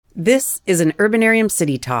This is an Urbanarium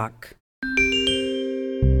City Talk.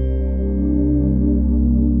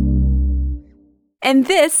 And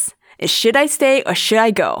this is Should I Stay or Should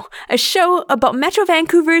I Go? A show about Metro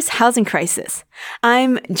Vancouver's housing crisis.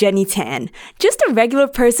 I'm Jenny Tan, just a regular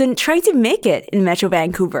person trying to make it in Metro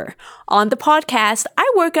Vancouver. On the podcast,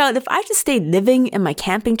 I work out if I should stay living in my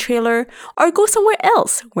camping trailer or go somewhere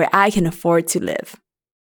else where I can afford to live.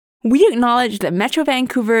 We acknowledge that Metro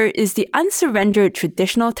Vancouver is the unsurrendered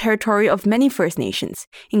traditional territory of many First Nations,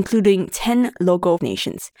 including 10 local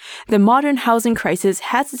nations. The modern housing crisis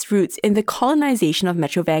has its roots in the colonization of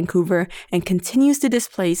Metro Vancouver and continues to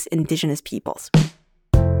displace Indigenous peoples.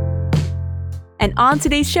 And on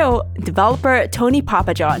today's show, developer Tony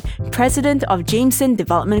Papajohn, president of Jameson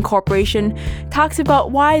Development Corporation, talks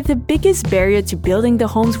about why the biggest barrier to building the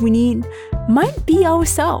homes we need might be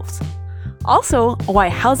ourselves. Also, why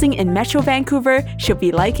housing in Metro Vancouver should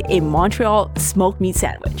be like a Montreal smoked meat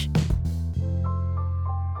sandwich.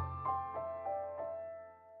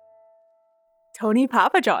 Tony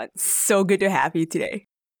Papajohn, so good to have you today.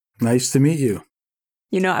 Nice to meet you.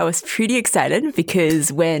 You know, I was pretty excited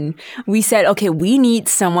because when we said, okay, we need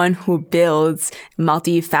someone who builds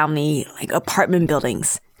multi-family like apartment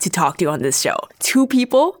buildings to talk to on this show, 2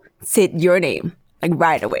 people said your name like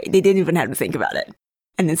right away. They didn't even have to think about it.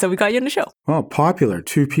 And then so we got you on the show. Well, popular.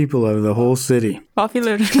 2 people out of the whole city.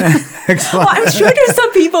 Popular. Well, I'm sure there's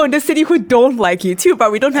some people in the city who don't like you too,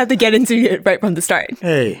 but we don't have to get into it right from the start.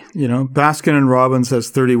 Hey, you know, Baskin and Robbins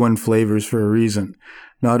has 31 flavors for a reason.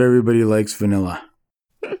 Not everybody likes vanilla.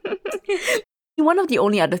 One of the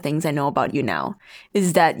only other things I know about you now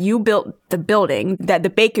is that you built the building, that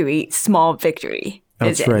the bakery, Small Victory.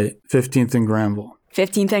 That's right. 15th and Granville.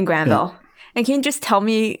 15th and Granville. Yeah. And can you just tell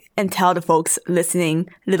me and tell the folks listening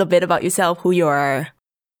a little bit about yourself, who you are,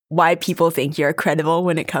 why people think you're credible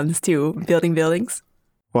when it comes to building buildings?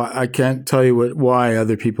 Well, I can't tell you why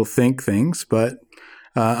other people think things, but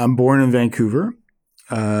I'm born in Vancouver,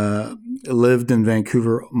 lived in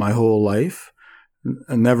Vancouver my whole life.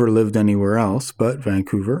 I never lived anywhere else but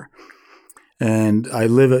Vancouver. And I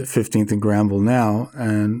live at 15th and Granville now,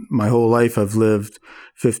 and my whole life I've lived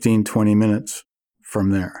 15, 20 minutes from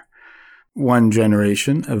there. One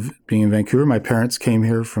generation of being in Vancouver. My parents came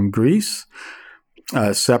here from Greece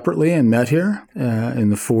separately and met here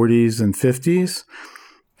in the 40s and 50s.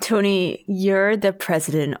 Tony, you're the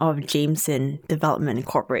president of Jameson Development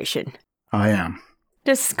Corporation. I am.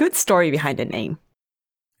 There's a good story behind the name.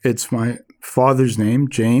 It's my father's name,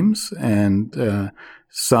 James, and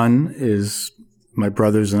son is my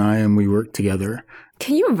brothers and I, and we work together.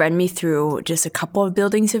 Can you run me through just a couple of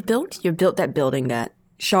buildings you've built? You built that building that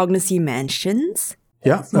Shaughnessy Mansions?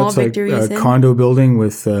 Yeah, Small that's a condo building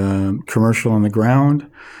with commercial on the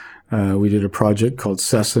ground. We did a project called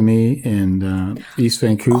Sesame in East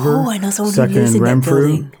Vancouver. Oh, I know someone who lives in that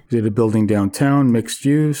building. We did a building downtown, mixed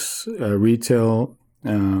use, retail,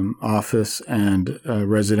 office, and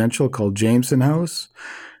residential called Jameson House.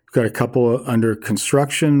 We've got a couple under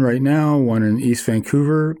construction right now, one in East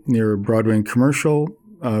Vancouver near Broadway and Commercial,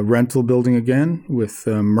 rental building again with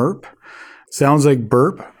MERP. Sounds like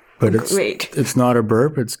burp, but it's not a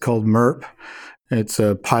burp. It's called MERP. It's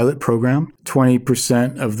a pilot program.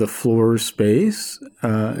 20% of the floor space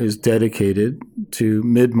is dedicated to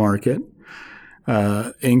mid-market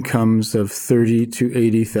incomes of $30,000 to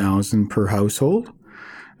 $80,000 per household.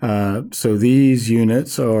 So these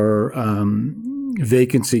units are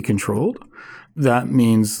vacancy controlled. That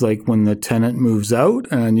means like when the tenant moves out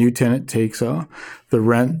and a new tenant takes off, the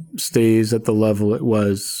rent stays at the level it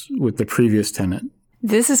was with the previous tenant.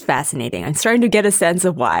 This is fascinating. I'm starting to get a sense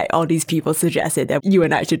of why all these people suggested that you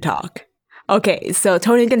and I should talk. Okay, so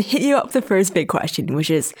Tony, I'm going to hit you up with the first big question, which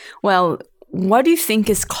is, well, what do you think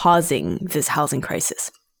is causing this housing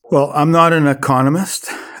crisis? Well, I'm not an economist.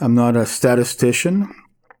 I'm not a statistician,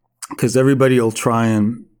 because everybody will try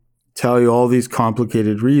and tell you all these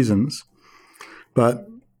complicated reasons. But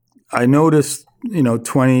I noticed,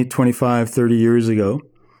 20, 25, 30 years ago,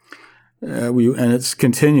 and it's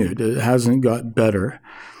continued, it hasn't got better,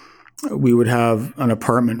 we would have an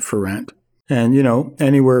apartment for rent. And,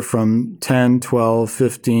 anywhere from 10, 12,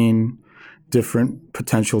 15 different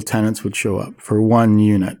potential tenants would show up for one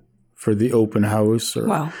unit for the open house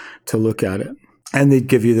or to look at it. And they'd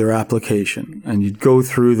give you their application and you'd go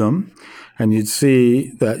through them. And you'd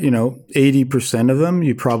see that, 80% of them,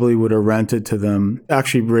 you probably would have rented to them,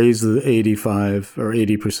 actually raised the 85 or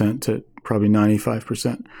 80% to probably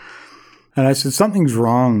 95%. And I said, something's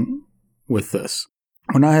wrong with this.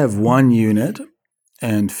 When I have one unit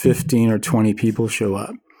and 15 or 20 people show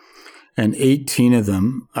up, and 18 of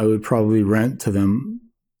them, I would probably rent to them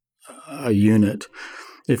a unit.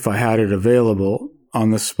 if I had it available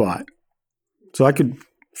on the spot. So I could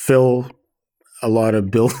fill a lot of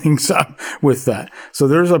buildings up with that. So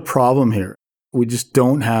there's a problem here. We just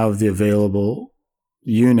don't have the available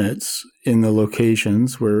units in the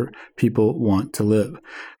locations where people want to live.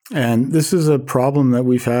 And this is a problem that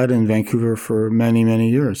we've had in Vancouver for many, many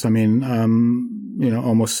years. I mean, I'm,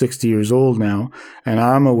 almost 60 years old now, and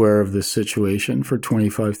I'm aware of this situation for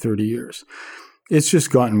 25, 30 years. It's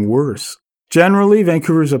just gotten worse. Generally,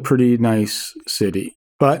 Vancouver's a pretty nice city.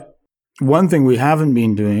 But one thing we haven't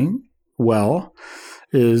been doing well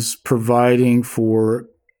is providing for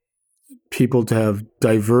people to have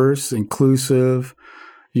diverse, inclusive,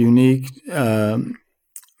 unique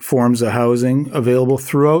forms of housing available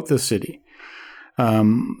throughout the city.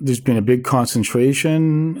 There's been a big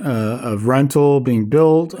concentration of rental being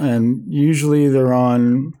built, and usually they're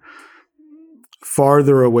on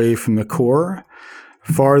farther away from the core,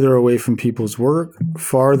 farther away from people's work,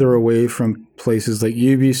 farther away from places like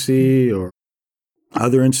UBC or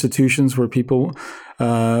other institutions where people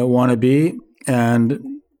want to be. And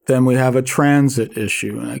then we have a transit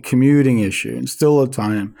issue and a commuting issue and still a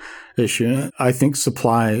time issue. I think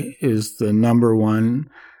supply is the number one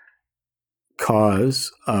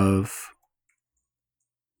cause of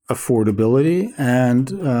affordability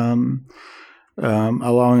and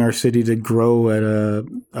allowing our city to grow at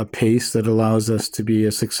a pace that allows us to be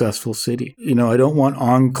a successful city. I don't want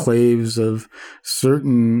enclaves of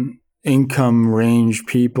certain income range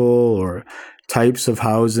people or types of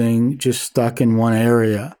housing just stuck in one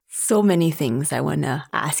area. So many things I want to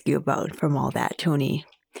ask you about from all that, Tony.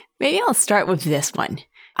 Maybe I'll start with this one.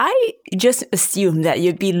 I just assumed that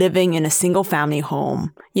you'd be living in a single family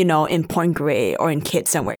home, in Point Grey or in Kidd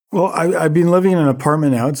somewhere. Well, I've been living in an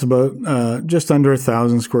apartment now. It's about just under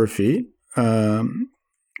 1,000 square feet,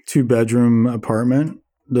 2-bedroom apartment.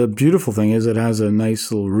 The beautiful thing is it has a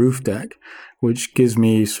nice little roof deck, which gives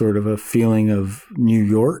me sort of a feeling of New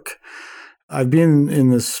York. I've been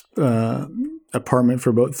in this apartment for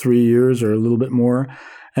about 3 years or a little bit more,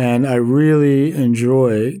 and I really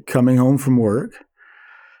enjoy coming home from work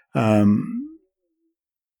and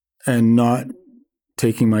not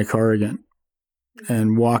taking my car again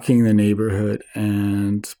and walking the neighborhood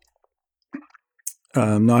and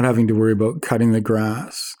not having to worry about cutting the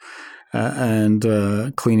grass and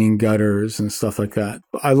cleaning gutters and stuff like that.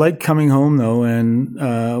 I like coming home, though, and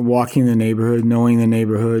walking the neighborhood,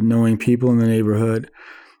 knowing people in the neighborhood,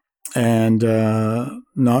 and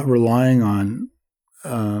not relying on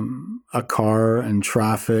a car and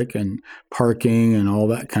traffic and parking and all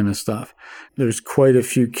that kind of stuff. There's quite a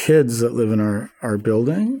few kids that live in our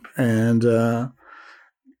building, and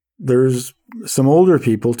there's some older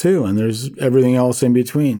people too, and there's everything else in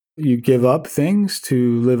between. You give up things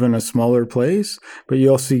to live in a smaller place, but you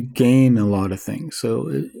also gain a lot of things.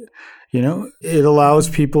 So, it allows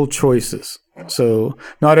people choices. So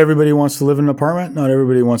not everybody wants to live in an apartment. Not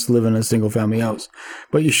everybody wants to live in a single family house.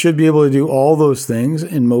 But you should be able to do all those things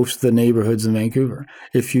in most of the neighborhoods in Vancouver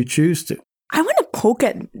if you choose to. I want to poke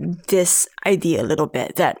at this idea a little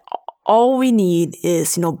bit that all we need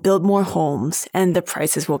is, build more homes and the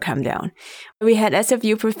prices will come down. We had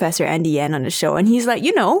SFU professor Andy Yan on the show, and he's like,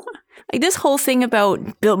 this whole thing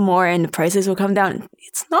about build more and the prices will come down,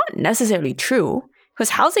 it's not necessarily true because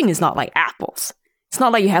housing is not like apples. It's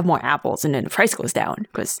not like you have more apples and then the price goes down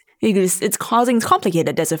because it's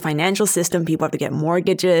complicated. There's a financial system. People have to get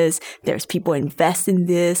mortgages. There's people invest in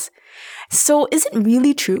this. So is it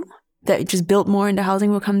really true that just build more and the housing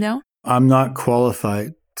will come down? I'm not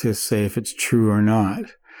qualified to say if it's true or not.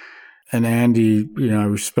 And Andy, I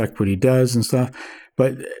respect what he does and stuff,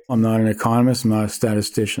 but I'm not an economist. I'm not a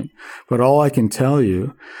statistician. But all I can tell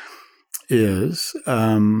you is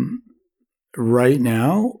right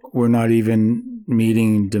now, we're not even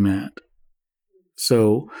meeting demand.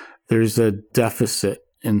 So there's a deficit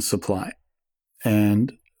in supply.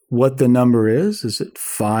 And what the number is it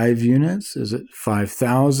 5 units? Is it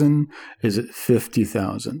 5,000? Is it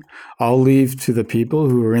 50,000? I'll leave to the people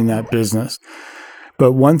who are in that business.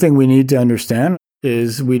 But one thing we need to understand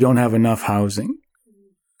is we don't have enough housing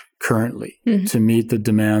currently to meet the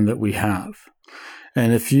demand that we have.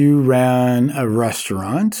 And if you ran a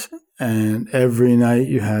restaurant and every night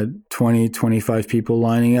you had 20, 25 people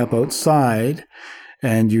lining up outside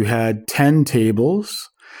and you had 10 tables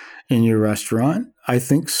in your restaurant, I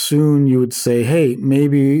think soon you would say, hey,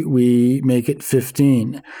 maybe we make it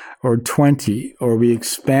 15 or 20 or we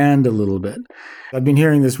expand a little bit. I've been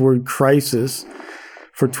hearing this word crisis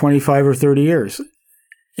for 25 or 30 years.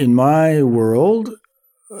 In my world,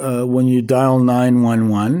 when you dial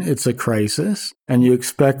 911, it's a crisis, and you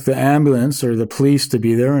expect the ambulance or the police to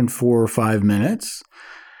be there in 4 or 5 minutes.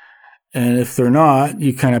 And if they're not,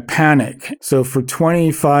 you kind of panic. So for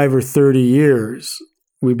 25 or 30 years,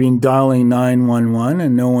 we've been dialing 911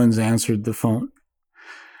 and no one's answered the phone.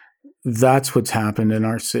 That's what's happened in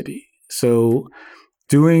our city. So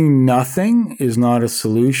doing nothing is not a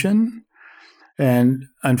solution. And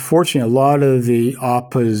unfortunately, a lot of the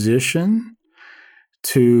opposition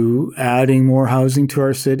to adding more housing to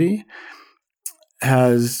our city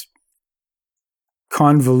has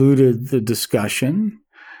convoluted the discussion,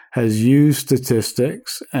 has used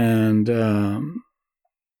statistics and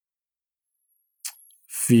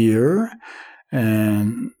fear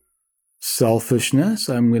and selfishness,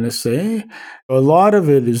 I'm going to say. A lot of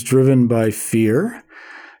it is driven by fear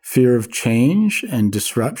of change and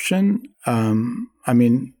disruption. I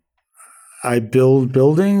build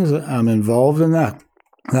buildings. I'm involved in that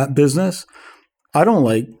business. I don't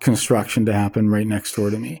like construction to happen right next door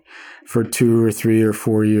to me for 2 or 3 or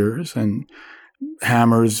 4 years and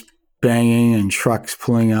hammers banging and trucks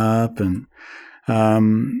pulling up.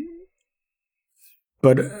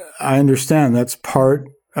 But I understand that's part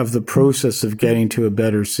of the process of getting to a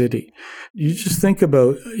better city. You just think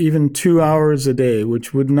about even 2 hours a day,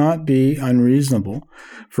 which would not be unreasonable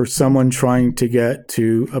for someone trying to get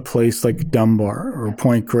to a place like Dunbar or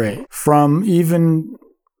Point Grey from even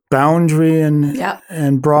Boundary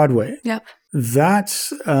and Broadway. Yep.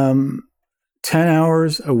 That's 10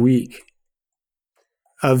 hours a week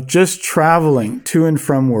of just traveling to and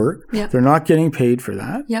from work. Yep. They're not getting paid for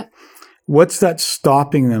that. Yep. What's that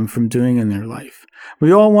stopping them from doing in their life?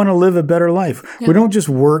 We all want to live a better life. Yep. We don't just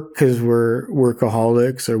work because we're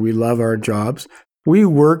workaholics or we love our jobs. We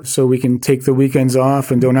work so we can take the weekends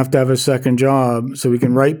off and don't have to have a second job, so we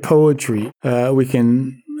can write poetry. We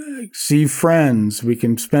can see friends. We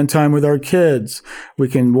can spend time with our kids. We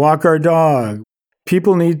can walk our dog.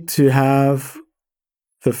 People need to have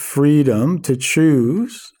the freedom to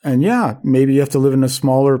choose. And yeah, maybe you have to live in a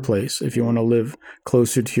smaller place if you want to live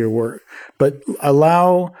closer to your work. But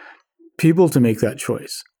allow people to make that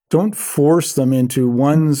choice. Don't force them into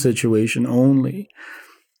one situation only.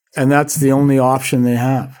 And that's the only option they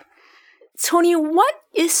have. Tony, what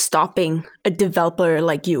is stopping a developer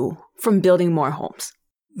like you from building more homes?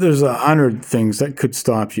 There's 100 things that could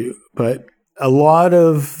stop you, but a lot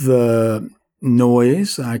of the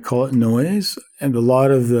noise, I call it noise, and a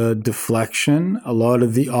lot of the deflection, a lot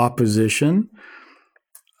of the opposition,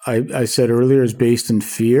 I said earlier, is based in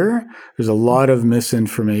fear. There's a lot of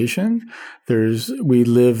misinformation. We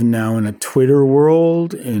live now in a Twitter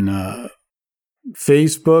world, in a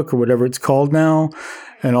Facebook or whatever it's called now,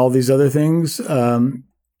 and all these other things.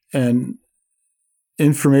 And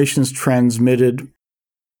information is transmitted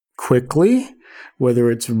quickly, whether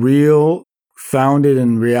it's real, founded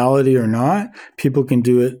in reality or not. People can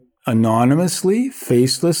do it anonymously,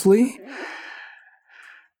 facelessly.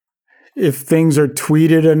 If things are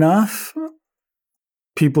tweeted enough,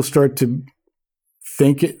 people start to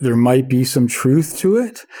think there might be some truth to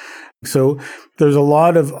it. So there's a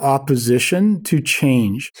lot of opposition to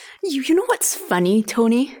change. You know what's funny,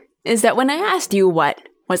 Tony? Is that when I asked you what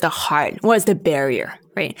was the barrier,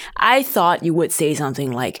 right? I thought you would say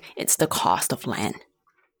something like, it's the cost of land.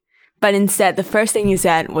 But instead, the first thing you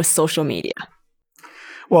said was social media.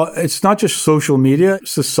 Well, it's not just social media.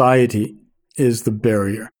 Society is the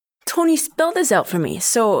barrier. Tony, spell this out for me.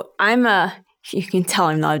 So you can tell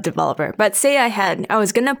I'm not a developer, but say I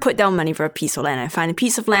was going to put down money for a piece of land. I find a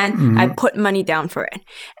piece of land, mm-hmm. I put money down for it.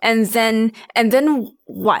 And then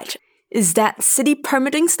what? Is that city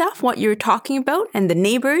permitting stuff what you're talking about? And the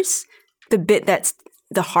neighbors, the bit that's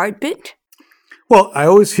the hard bit? Well, I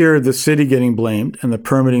always hear the city getting blamed and the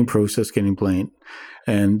permitting process getting blamed.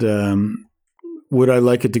 And would I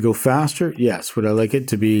like it to go faster? Yes. Would I like it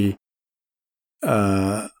to be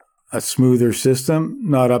a smoother system?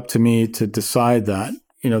 Not up to me to decide that.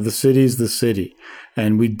 The city's the city,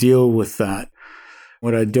 and we deal with that.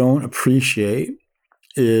 What I don't appreciate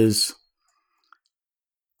is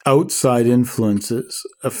outside influences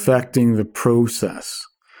affecting the process.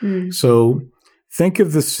 Mm. So think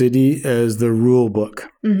of the city as the rule book.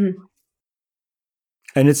 Mm-hmm.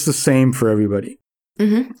 And it's the same for everybody.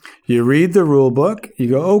 Mm-hmm. You read the rule book, you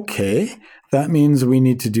go, okay, that means we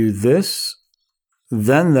need to do this,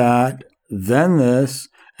 then that, then this,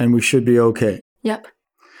 and we should be okay. Yep.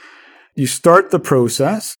 You start the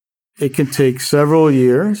process. It can take several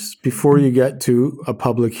years before you get to a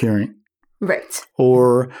public hearing. Right.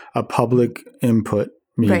 Or a public input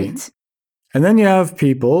meeting. Right. And then you have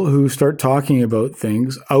people who start talking about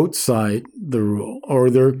things outside the rule, or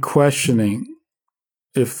they're questioning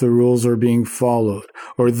if the rules are being followed,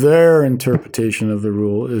 or their interpretation of the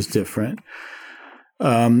rule is different.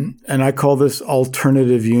 And I call this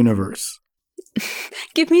alternative universe.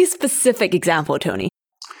 Give me a specific example, Tony.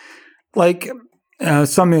 Like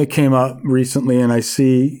something that came up recently and I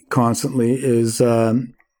see constantly is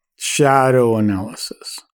shadow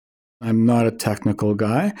analysis. I'm not a technical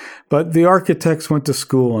guy, but the architects went to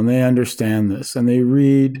school and they understand this and they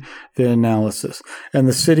read the analysis. And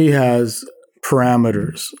the city has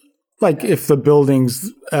parameters. Like if the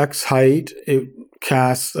building's X height, it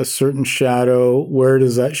casts a certain shadow. Where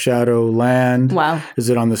does that shadow land? Wow. Is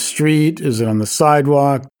it on the street? Is it on the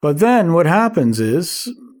sidewalk? But then what happens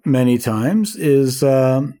is, many times, is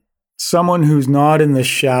someone who's not in the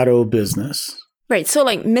shadow business. Right, so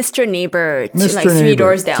like Mr. Neighbor, Mr. like Neighbor 3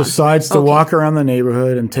 doors down. decides to walk around the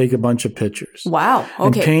neighborhood and take a bunch of pictures. Wow,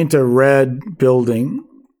 And okay. paint a red building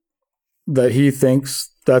that he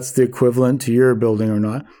thinks that's the equivalent to your building or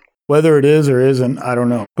not. Whether it is or isn't, I don't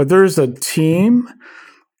know. But there's a team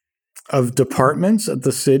of departments at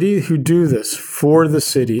the city who do this for the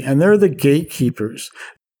city, and they're the gatekeepers.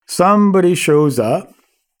 Somebody shows up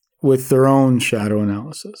with their own shadow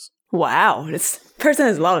analysis. Wow, this person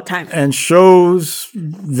has a lot of time. And shows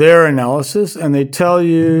their analysis, and they tell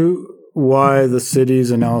you why the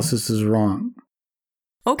city's analysis is wrong.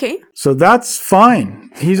 Okay. So that's fine.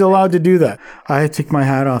 He's allowed to do that. I take my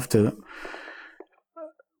hat off to them.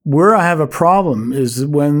 Where I have a problem is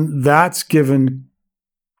when that's given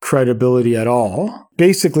credibility at all,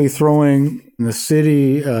 basically throwing the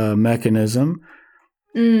city mechanism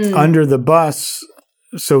under the bus,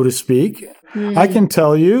 so to speak. I can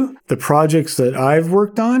tell you the projects that I've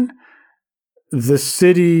worked on, the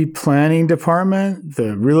city planning department,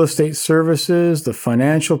 the real estate services, the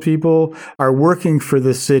financial people are working for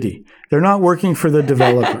the city. They're not working for the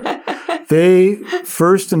developer. They,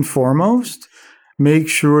 first and foremost, make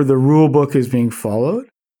sure the rule book is being followed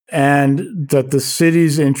and that the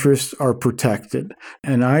city's interests are protected.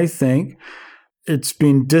 And I think it's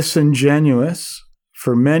been disingenuous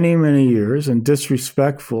for many, many years and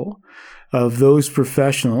disrespectful of those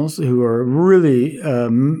professionals who are really,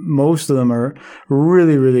 most of them are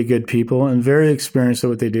really, really good people and very experienced at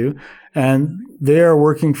what they do. And they are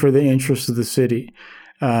working for the interests of the city.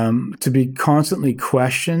 To be constantly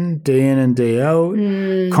questioned day in and day out,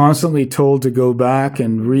 constantly told to go back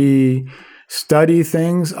and re-study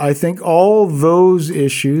things. I think all those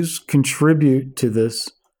issues contribute to this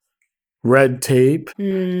red tape,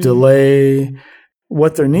 delay.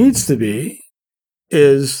 What there needs to be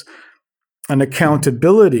is an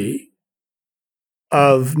accountability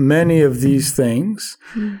of many of these things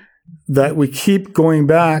that we keep going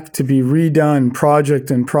back to be redone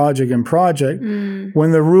project and project and project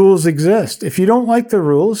when the rules exist. If you don't like the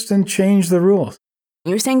rules, then change the rules.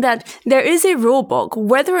 You're saying that there is a rule book.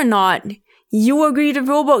 Whether or not you agree the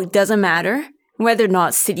rule book doesn't matter. Whether or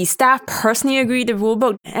not city staff personally agree the rule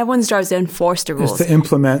book, everyone's job is to enforce the rules. Is to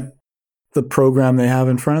implement the program they have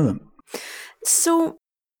in front of them. So,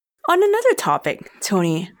 on another topic,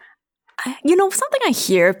 Tony, something I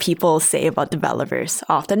hear people say about developers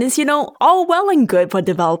often is, all well and good for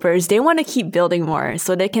developers. They want to keep building more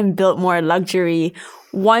so they can build more luxury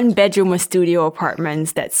 1-bedroom or studio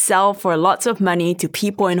apartments that sell for lots of money to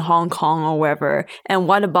people in Hong Kong or wherever. And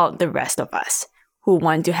what about the rest of us who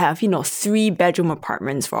want to have, 3-bedroom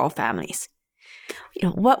apartments for our families?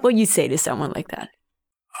 What would you say to someone like that?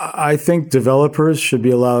 I think developers should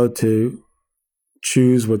be allowed to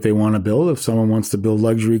choose what they want to build. If someone wants to build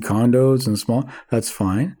luxury condos and small, that's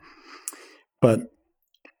fine. But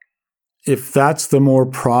if that's the more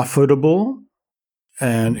profitable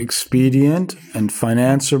and expedient and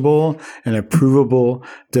financeable and approvable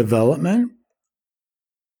development,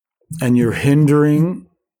 and you're hindering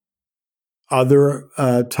other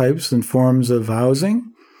types and forms of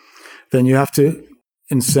housing, then you have to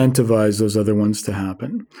incentivize those other ones to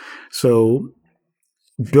happen. So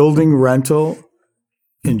building rental,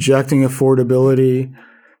 injecting affordability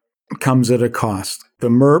comes at a cost. The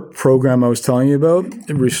MERP program I was telling you about,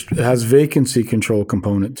 it has vacancy control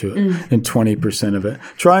component to it and 20% of it.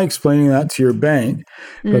 Try explaining that to your bank,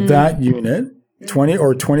 but that unit,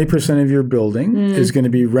 20% of your building is going to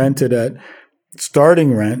be rented at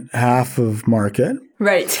starting rent, half of market.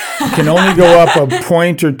 Right. Can only go up a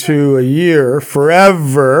point or two a year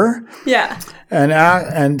forever. Yeah.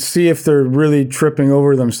 And see if they're really tripping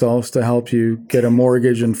over themselves to help you get a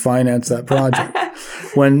mortgage and finance that project.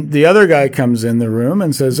 When the other guy comes in the room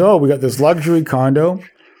and says, we got this luxury condo.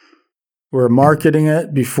 We're marketing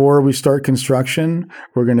it before we start construction.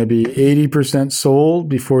 We're going to be 80% sold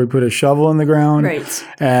before we put a shovel in the ground. Right.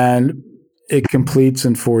 And it completes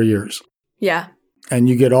in 4 years. Yeah. And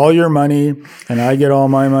you get all your money and I get all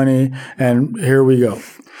my money and here we go.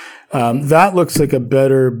 That looks like a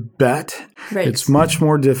better bet. Right. It's much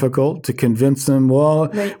more difficult to convince them, well,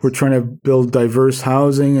 Right. we're trying to build diverse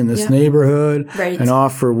housing in this Yeah. neighborhood Right. and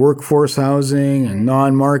offer workforce housing and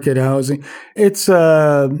non-market housing. It's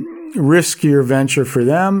a riskier venture for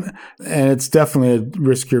them, and it's definitely a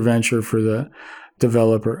riskier venture for the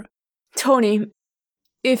developer. Tony,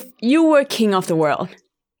 if you were king of the world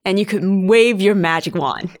and you could wave your magic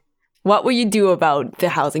wand, what would you do about the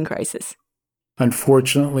housing crisis?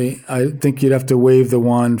 Unfortunately, I think you'd have to wave the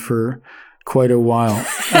wand for quite a while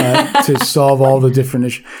to solve all the different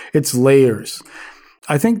issues. It's layers.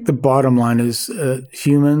 I think the bottom line is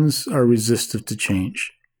humans are resistant to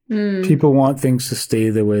change. People want things to stay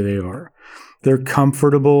the way they are. They're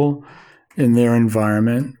comfortable in their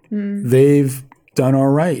environment. They've done all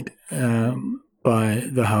right by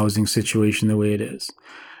the housing situation the way it is.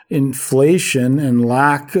 Inflation and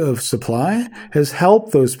lack of supply has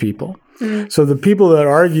helped those people. So the people that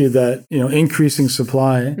argue that increasing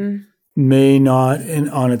supply may not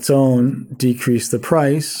on its own decrease the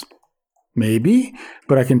price, maybe,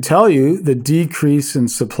 but I can tell you the decrease in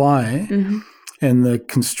supply and the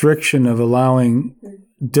constriction of allowing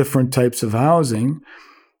different types of housing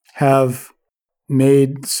have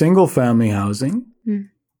made single-family housing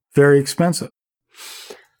very expensive.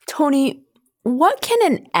 Tony, what can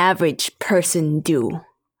an average person do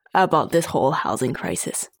about this whole housing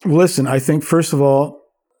crisis? Listen, I think, first of all,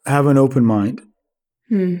 have an open mind.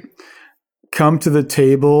 Come to the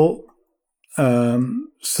table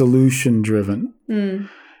solution-driven.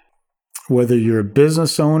 Whether you're a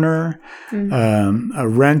business owner, a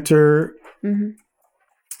renter,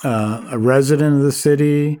 a resident of the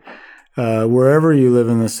city, wherever you live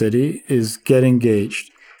in the city, is get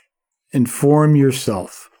engaged. Inform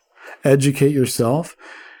yourself. Educate yourself.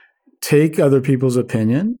 Take other people's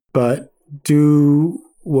opinion, but do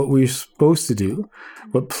what we're supposed to do,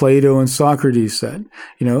 what Plato and Socrates said.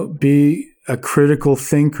 Be a critical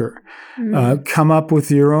thinker. Come up with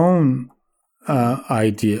your own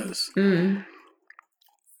ideas.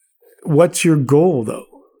 What's your goal, though?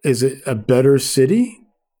 Is it a better city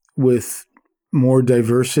with more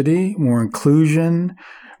diversity, more inclusion,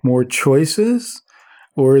 more choices?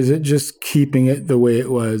 Or is it just keeping it the way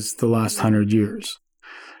it was the last 100 years?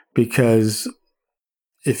 Because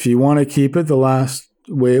if you want to keep it the last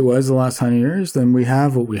way it was the last 100 years, then we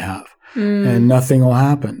have what we have. And nothing will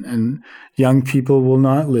happen. And young people will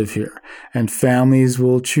not live here. And families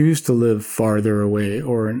will choose to live farther away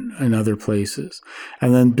or in other places.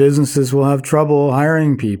 And then businesses will have trouble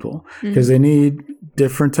hiring people because they need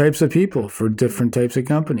different types of people for different types of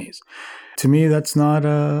companies. To me, that's not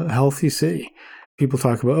a healthy city. People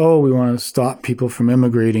talk about, we want to stop people from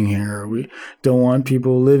immigrating here. We don't want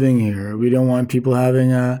people living here. We don't want people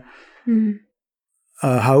having a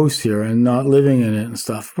house here and not living in it and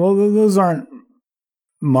stuff. Well, those aren't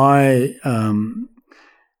my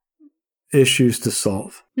issues to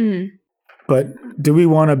solve. But do we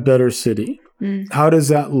want a better city? How does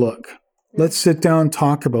that look? Let's sit down and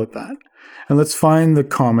talk about that. And let's find the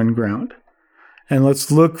common ground. And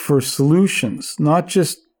let's look for solutions, not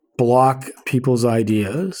just block people's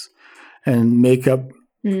ideas and make up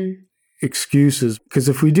excuses. Because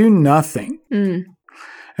if we do nothing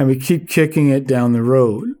and we keep kicking it down the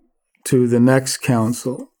road to the next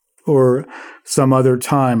council or some other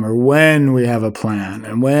time or when we have a plan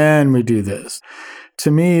and when we do this,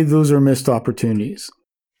 to me, those are missed opportunities.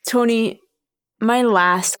 Tony, my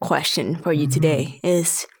last question for you today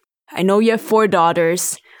is, I know you have 4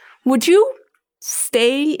 daughters. Would you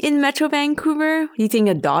stay in Metro Vancouver? Do you think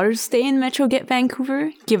your daughters stay in Metro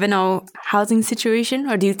Vancouver, given our housing situation?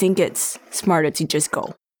 Or do you think it's smarter to just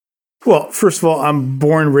go? Well, first of all, I'm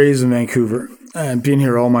born and raised in Vancouver and been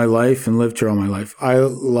here all my life and lived here all my life. I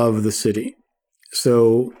love the city.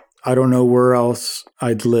 So I don't know where else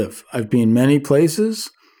I'd live. I've been many places.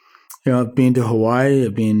 I've been to Hawaii.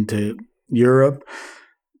 I've been to Europe.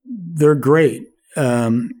 They're great.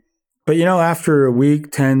 But, after a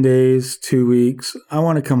week, 10 days, 2 weeks, I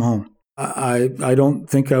want to come home. I don't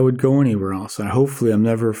think I would go anywhere else. And hopefully I'm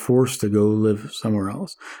never forced to go live somewhere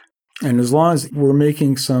else. And as long as we're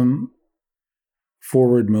making some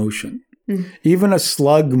forward motion, even a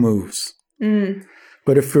slug moves.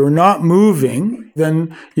 But if we're not moving,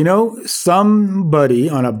 then, somebody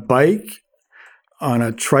on a bike, on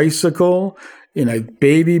a tricycle, in a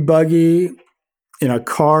baby buggy, in a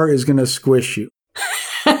car is going to squish you.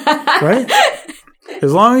 Right?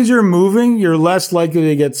 As long as you're moving, you're less likely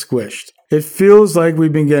to get squished. It feels like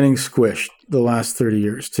we've been getting squished the last 30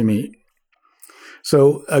 years to me.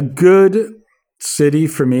 So a good city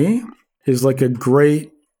for me is like a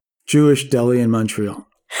great Jewish deli in Montreal.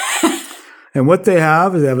 And what they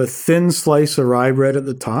have is they have a thin slice of rye bread at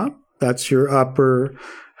the top. That's your upper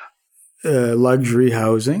luxury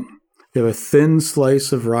housing. They have a thin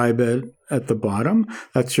slice of rye bread at the bottom.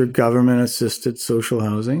 That's your government-assisted social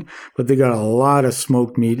housing. But they got a lot of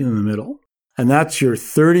smoked meat in the middle. And that's your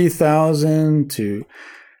 30,000 to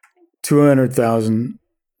 200,000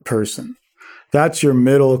 person. That's your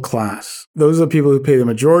middle class. Those are the people who pay the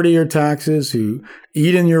majority of your taxes, who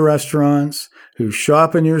eat in your restaurants, who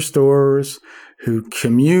shop in your stores, who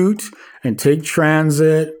commute and take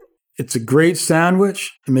transit. It's a great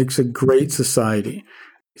sandwich. It makes a great society.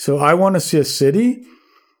 So I want to see a city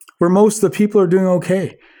where most of the people are doing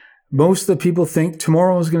okay. Most of the people think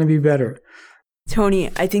tomorrow is going to be better. Tony,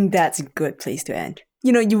 I think that's a good place to end.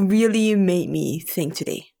 You really made me think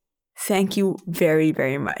today. Thank you very,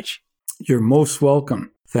 very much. You're most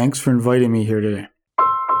welcome. Thanks for inviting me here today.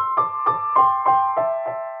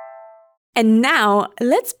 And now,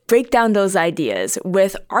 let's break down those ideas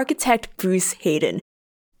with architect Bruce Hayden.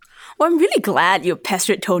 Well, I'm really glad you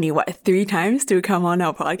pestered Tony, 3 times to come on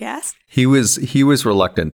our podcast? He was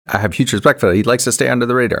reluctant. I have huge respect for that. He likes to stay under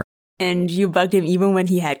the radar. And you bugged him even when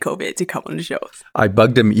he had COVID to come on the show. I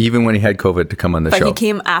bugged him even when he had COVID to come on the show. But he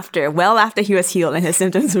came well after he was healed and his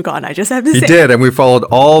symptoms were gone, I just have to say. He did, and we followed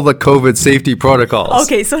all the COVID safety protocols.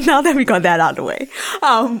 Okay, so now that we got that out of the way,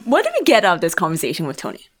 what did we get out of this conversation with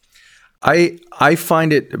Tony? I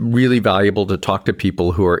find it really valuable to talk to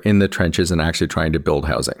people who are in the trenches and actually trying to build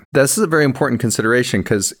housing. This is a very important consideration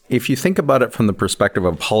because if you think about it from the perspective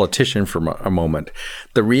of a politician for a moment,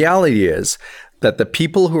 the reality is that the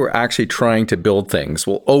people who are actually trying to build things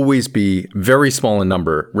will always be very small in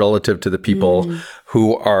number relative to the people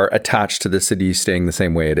who are attached to the city staying the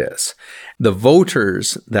same way it is. The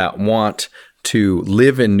voters that want to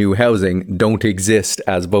live in new housing don't exist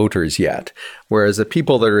as voters yet, whereas the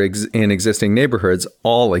people that are in existing neighborhoods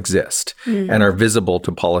all exist and are visible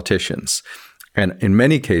to politicians. And in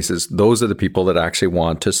many cases, those are the people that actually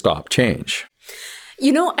want to stop change.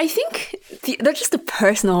 I think that's just a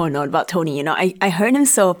personal note about Tony. I heard him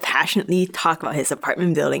so passionately talk about his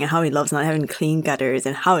apartment building and how he loves not having clean gutters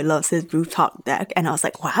and how he loves his rooftop deck. And I was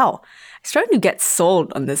like, wow, I'm starting to get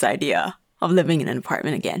sold on this idea of living in an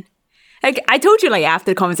apartment again. Like I told you,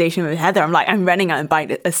 after the conversation with Heather, I'm running out and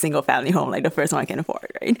buying a single family home, the first one I can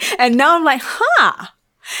afford, right? And now I'm like,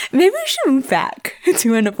 maybe we should move back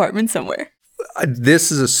to an apartment somewhere.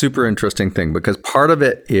 This is a super interesting thing because part of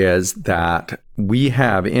it is that we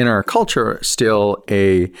have in our culture still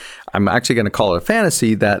I'm actually going to call it a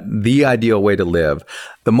fantasy, that the ideal way to live,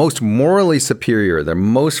 the most morally superior, the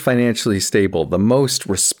most financially stable, the most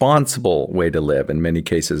responsible way to live in many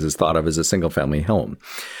cases is thought of as a single family home.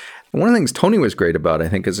 One of the things Tony was great about, I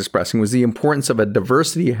think, is expressing was the importance of a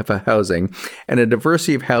diversity of housing and a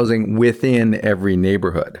diversity of housing within every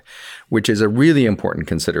neighborhood, which is a really important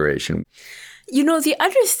consideration. The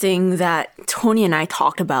other thing that Tony and I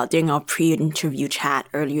talked about during our pre-interview chat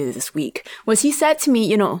earlier this week was he said to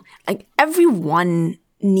me, everyone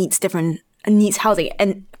needs housing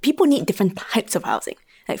and people need different types of housing.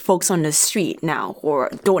 Like folks on the street now or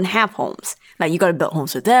don't have homes. You got to build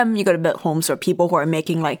homes for them. You got to build homes for people who are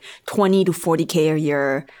making 20 to 40K a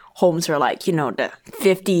year. Homes are the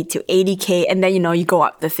 50 to 80K. And then, you go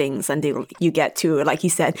up the things until you get to, like he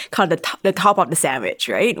said, kind of the top of the sandwich,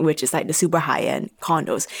 right? Which is the super high-end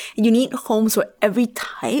condos. You need homes for every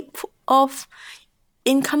type of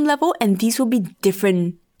income level. And these will be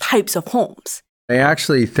different types of homes. I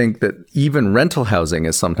actually think that even rental housing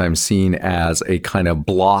is sometimes seen as a kind of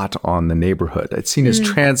blot on the neighborhood. It's seen as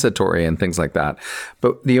transitory and things like that.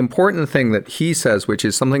 But the important thing that he says, which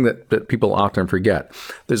is something that people often forget,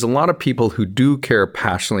 there's a lot of people who do care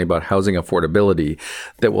passionately about housing affordability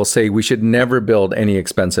that will say we should never build any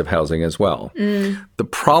expensive housing as well. The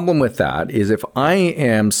problem with that is if I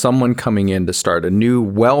am someone coming in to start a new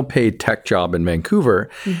well-paid tech job in Vancouver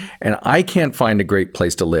and I can't find a great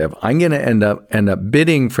place to live, I'm going to end up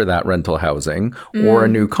bidding for that rental housing or a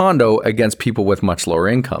new condo against people with much lower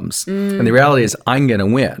incomes. And the reality is I'm going to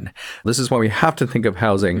win. This is why we have to think of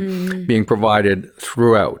housing being provided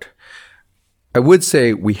throughout. I would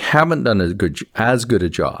say we haven't done as good a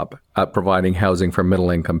job at providing housing for middle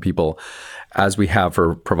income people as we have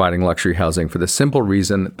for providing luxury housing for the simple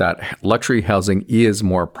reason that luxury housing is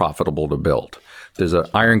more profitable to build. There's an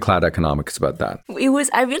ironclad economics about that.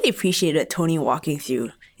 I really appreciated Tony walking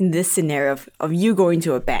through in this scenario of you going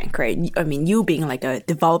to a bank, right? I mean, you being a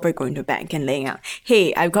developer going to a bank and laying out,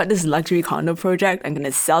 hey, I've got this luxury condo project. I'm going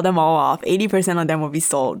to sell them all off. 80% of them will be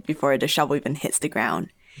sold before the shovel even hits the ground.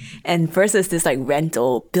 And versus this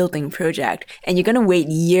rental building project, and you're going to wait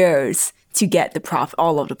years to get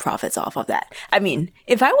all of the profits off of that. I mean,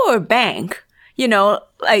 if I were a bank, you know,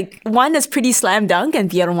 like one is pretty slam dunk and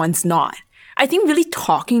the other one's not. I think really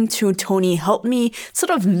talking to Tony helped me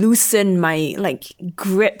sort of loosen my like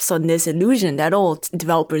grips on this illusion that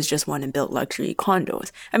developers just want to build luxury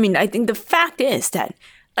condos. I mean, I think the fact is that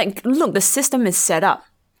like, look, the system is set up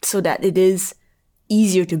so that it is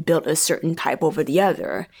easier to build a certain type over the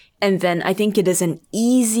other. And then I think it is an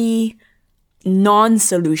easy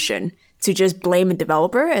non-solution to just blame a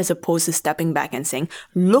developer as opposed to stepping back and saying,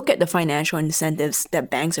 look at the financial incentives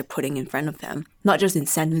that banks are putting in front of them. Not just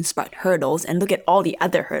incentives, but hurdles, and look at all the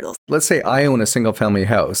other hurdles. Let's say I own a single family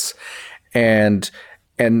house and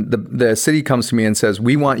the city comes to me and says,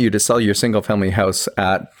 we want you to sell your single family house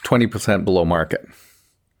at 20% below market.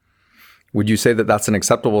 Would you say that that's an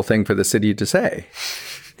acceptable thing for the city to say?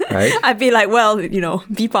 Right? I'd be like, well, you know,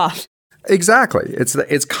 beep off. Exactly.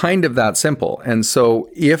 It's kind of that simple. And so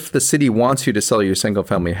if the city wants you to sell your single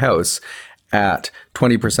family house at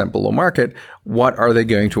 20% below market, what are they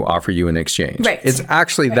going to offer you in exchange? Right. It's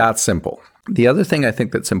actually that simple. The other thing I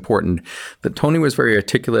think that's important that Tony was very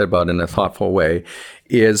articulate about in a thoughtful way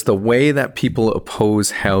is the way that people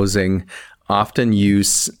oppose housing often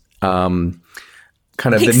use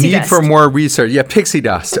kind of pixie the need dust for more research. Yeah, pixie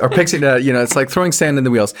dust or pixie dust, you know, it's like throwing sand in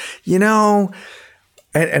the wheels. You know,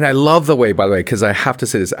 and I love the way, by the way, because I have to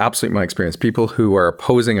say this is absolutely my experience. People who are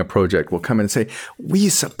opposing a project will come in and say, we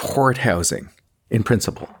support housing in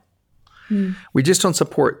principle. We just don't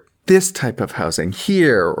support this type of housing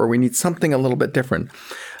here, or we need something a little bit different.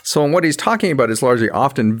 So what he's talking about is largely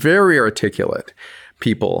often very articulate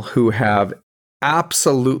people who have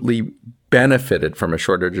absolutely benefited from a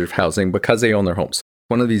shortage of housing because they own their homes.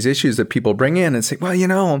 One of these issues that people bring in and say, well, you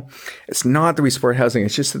know, it's not that we support housing,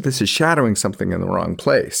 it's just that this is shadowing something in the wrong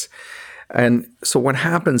place. And so what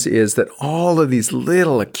happens is that all of these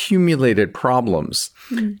little accumulated problems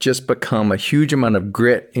just become a huge amount of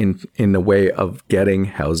grit in the way of getting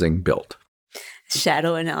housing built.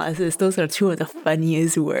 Shadow analysis, those are two of the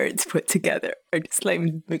funniest words put together. It just like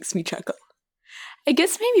makes me chuckle. I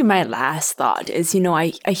guess maybe my last thought is, you know,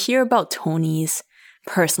 I hear about Tony's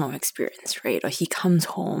personal experience, right? Or he comes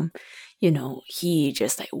home, you know, he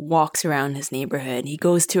just like walks around his neighborhood. He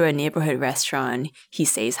goes to a neighborhood restaurant. He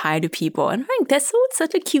says hi to people. And I think that's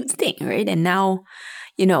such a cute thing, right? And now,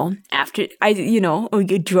 you know, after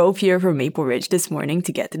we drove here from Maple Ridge this morning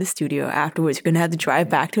to get to the studio. Afterwards, we're going to have to drive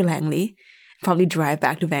back to Langley, probably drive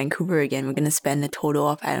back to Vancouver again. We're going to spend a total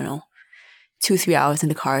of, 2-3 hours in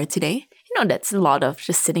the car today. You know, that's a lot of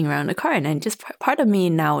just sitting around the car. And then just part of me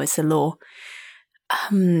now is a little...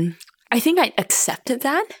 I think I accepted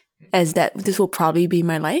that as that this will probably be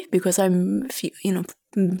my life because I'm,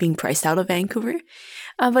 being priced out of Vancouver.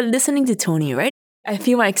 But listening to Tony, right, I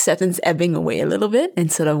feel my acceptance ebbing away a little bit and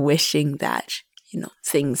sort of wishing that, you know,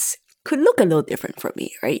 things could look a little different for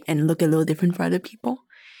me, right, and look a little different for other people.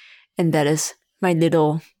 And that is my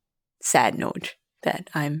little sad note that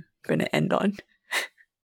I'm going to end on.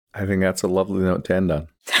 I think that's a lovely note to end on.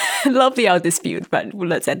 Lovely our dispute, but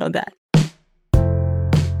let's end on that.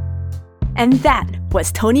 And that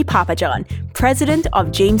was Tony Papajohn, president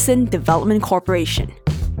of Jameson Development Corporation.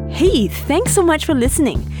 Hey, thanks so much for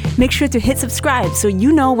listening. Make sure to hit subscribe so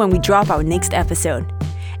you know when we drop our next episode.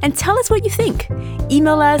 And tell us what you think.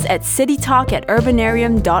 Email us at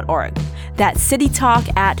citytalk@urbanarium.org. That's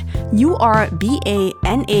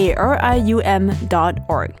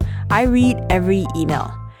citytalk@urbanarium.org. I read every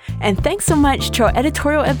email. And thanks so much to our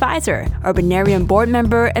editorial advisor, Urbanarium board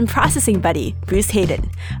member and processing buddy, Bruce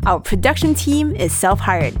Hayden. Our production team is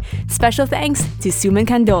self-hired. Special thanks to Suman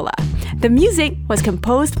Kandola. The music was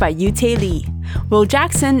composed by Yute Lee. Will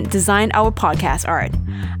Jackson designed our podcast art.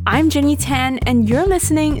 I'm Jenny Tan, and you're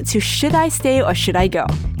listening to Should I Stay or Should I Go?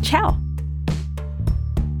 Ciao!